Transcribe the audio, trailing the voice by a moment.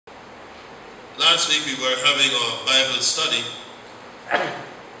Last week we were having our Bible study,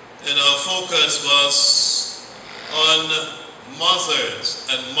 and our focus was on mothers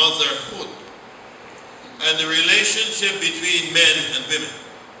and motherhood and the relationship between men and women.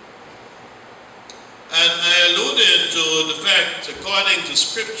 And I alluded to the fact, according to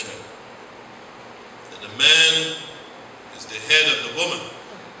Scripture, that the man is the head of the woman.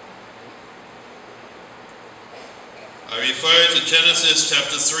 I refer to Genesis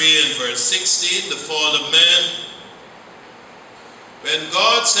chapter 3 and verse 16, the fall of man, when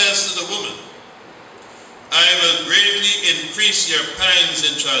God says to the woman, I will greatly increase your pangs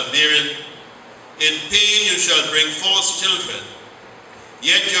in childbearing. In pain you shall bring forth children.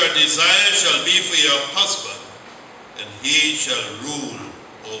 Yet your desire shall be for your husband, and he shall rule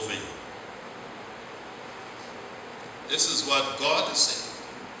over you. This is what God is saying.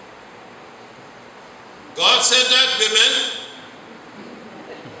 God said that, women,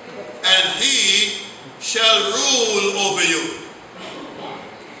 and he shall rule over you.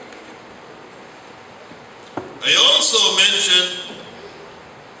 I also mentioned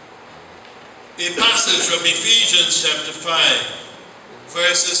a passage from Ephesians chapter 5,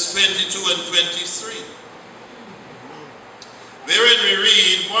 verses 22 and 23, wherein we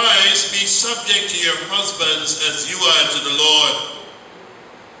read, wives, be subject to your husbands as you are to the Lord.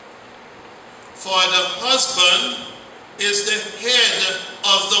 For the husband is the head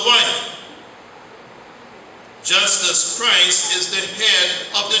of the wife, just as Christ is the head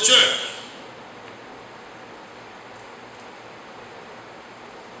of the church.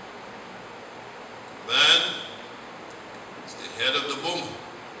 Man is the head of the woman.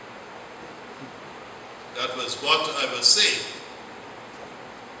 That was what I was saying.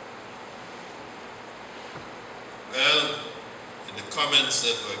 Well, in the comments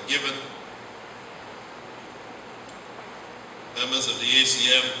that were given, members of the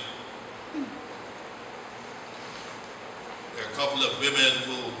ACM, there are a couple of women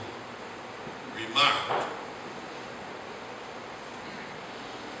who remarked,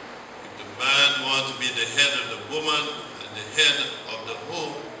 if the man wants to be the head of the woman and the head of the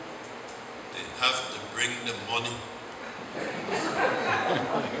home, they have to bring the money.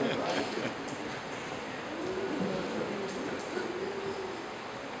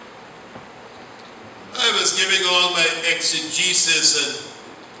 I was giving all my exegesis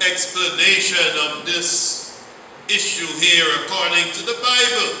and explanation of this issue here according to the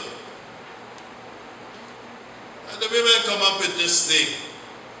Bible. And the women come up with this thing.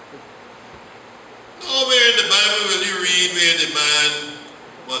 Nowhere in the Bible will you read where the man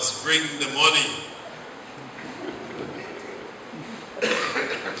must bring the money.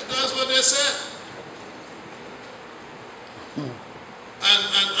 That's what they said.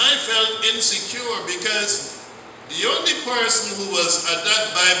 And I felt insecure because the only person who was at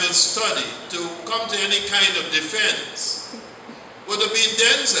that Bible study to come to any kind of defense would have been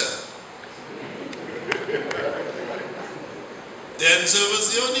Denzel. Denzel was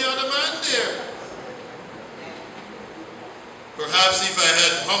the only other man there. Perhaps if I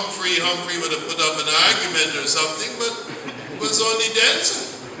had Humphrey would have put up an argument or something, but it was only Denzel.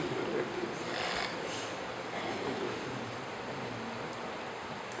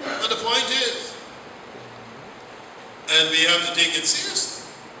 But the point is, and we have to take it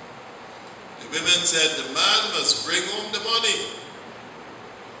seriously, the women said the man must bring home the money.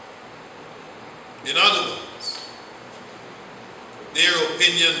 In other words, their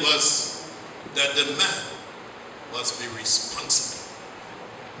opinion was that the man must be responsible.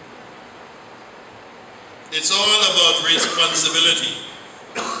 It's all about responsibility,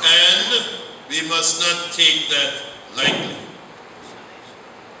 and we must not take that lightly.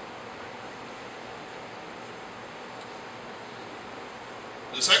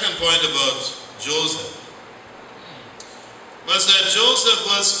 The second point about Joseph was that Joseph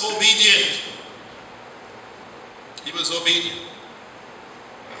was obedient. He was obedient.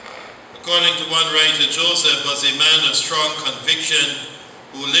 According to one writer, Joseph was a man of strong conviction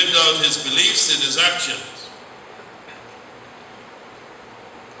who lived out his beliefs in his actions.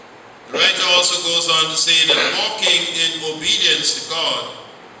 The writer also goes on to say that walking in obedience to God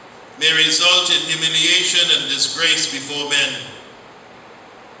may result in humiliation and disgrace before men.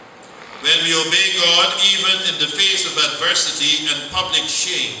 When we obey God, even in the face of adversity and public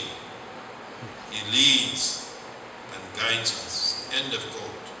shame, he leads and guides us. End of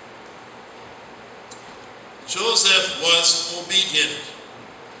quote. Joseph was obedient.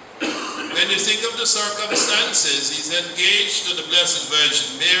 When you think of the circumstances, he's engaged to the Blessed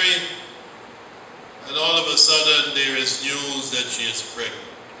Virgin Mary, and all of a sudden there is news that she is pregnant.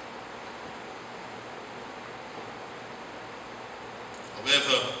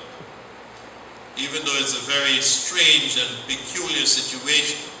 However, even though it's a very strange and peculiar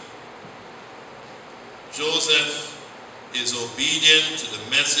situation. Joseph is obedient to the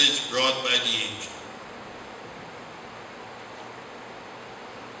message brought by the angel.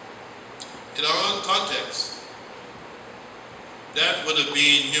 In our own context, that would have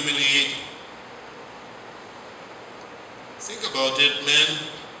been humiliating. Think about it, men.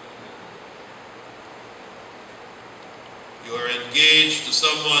 You are engaged to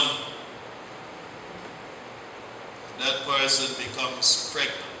someone, and that person becomes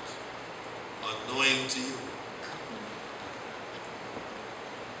pregnant, unknowing to you.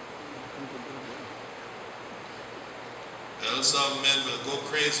 Well, some men will go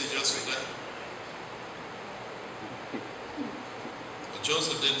crazy just for that. But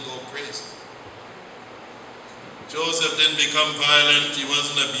Joseph didn't go crazy. Joseph didn't become violent. He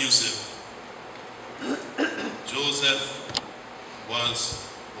wasn't abusive. Joseph was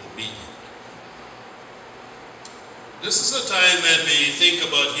obedient. This is a time when we think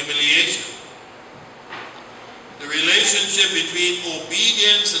about humiliation. The relationship between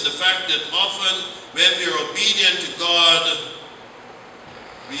obedience and the fact that often when we are obedient to God,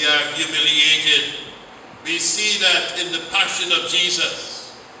 we are humiliated. We see that in the passion of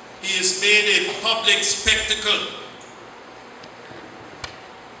Jesus. He is made a public spectacle.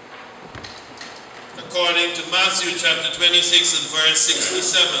 According to Matthew chapter 26 and verse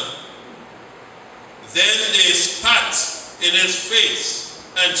 67. Then they spat in his face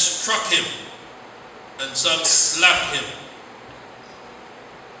and struck him, and some slapped him.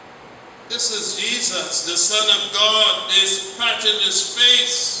 This is Jesus, the Son of God. They spat in his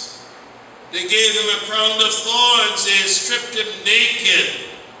face. They gave him a crown of thorns. They stripped him naked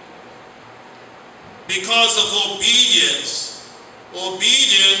because of obedience.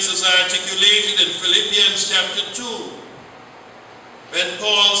 Obedience is articulated in Philippians chapter 2. When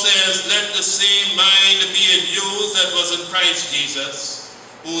Paul says, let the same mind be in you that was in Christ Jesus,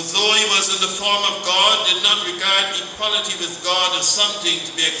 who though he was in the form of God, did not regard equality with God as something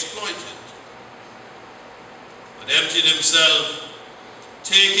to be exploited, but emptied himself,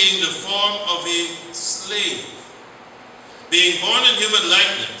 taking the form of a slave, being born in human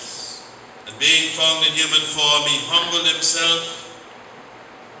likeness, and being found in human form, he humbled himself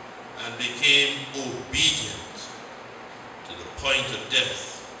and became obedient to the point of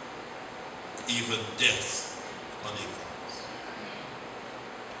death, even death on a cross.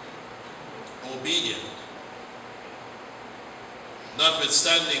 Obedient,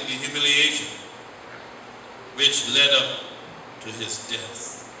 notwithstanding the humiliation which led up to his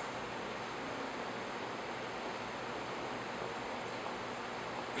death.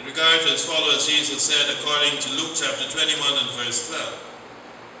 With regard to his followers, Jesus said, according to Luke chapter 21 and verse 12,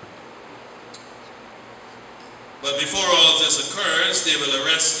 but before all this occurs, they will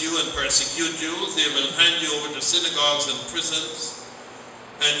arrest you and persecute you. They will hand you over to synagogues and prisons,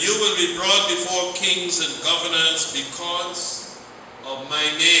 and you will be brought before kings and governors because of my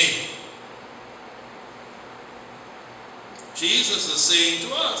name. Jesus is saying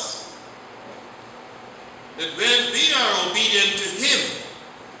to us that when we are obedient to him,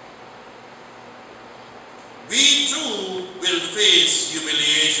 we too will face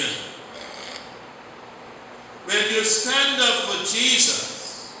humiliation. When you stand up for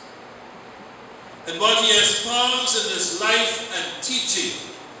Jesus and what he espoused in his life and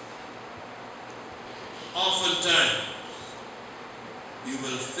teaching, oftentimes you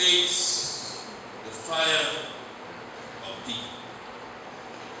will face the fire of people.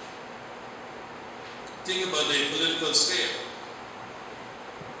 Think about the political sphere.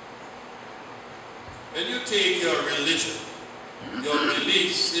 When you take your religion, your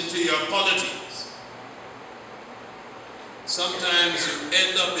beliefs into your politics, sometimes you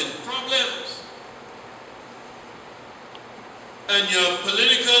end up in problems. And your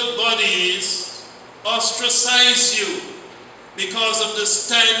political bodies ostracize you because of the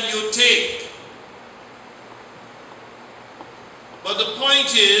stand you take. But the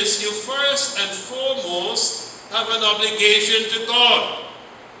point is, you first and foremost have an obligation to God,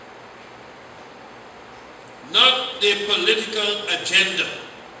 not the political agenda.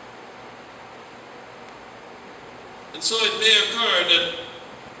 And so it may occur that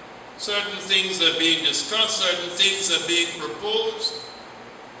certain things are being discussed, certain things are being proposed.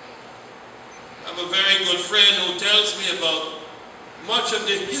 I have a very good friend who tells me about much of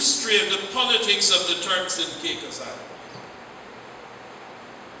the history of the politics of the Turks in Caicos Island.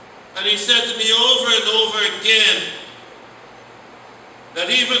 And he said to me over and over again that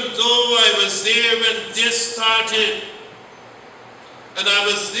even though I was there when this started, and I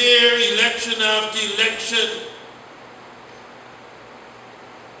was there election after election,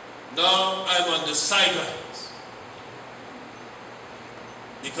 Now I'm on the sidelines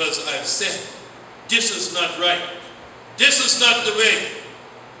because I've said, this is not right. This is not the way.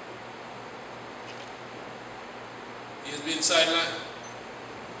 He has been sidelined.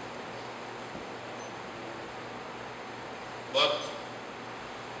 But,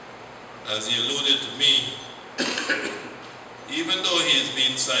 as he alluded to me, even though he has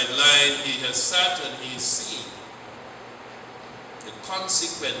been sidelined, he has sat and he has seen the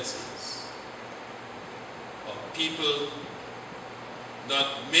consequences of people not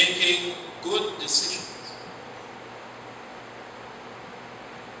making good decisions.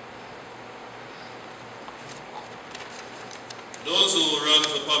 Those who run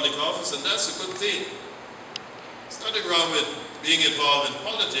for public office, and that's a good thing. There's nothing wrong with being involved in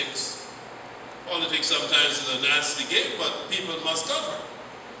politics. Politics sometimes is a nasty game, but people must govern.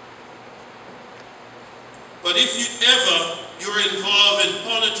 But if you're involved in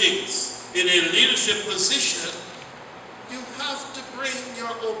politics, in a leadership position, you have to bring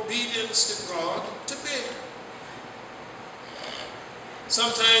your obedience to God to bear.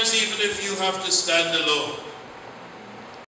 Sometimes even if you have to stand alone.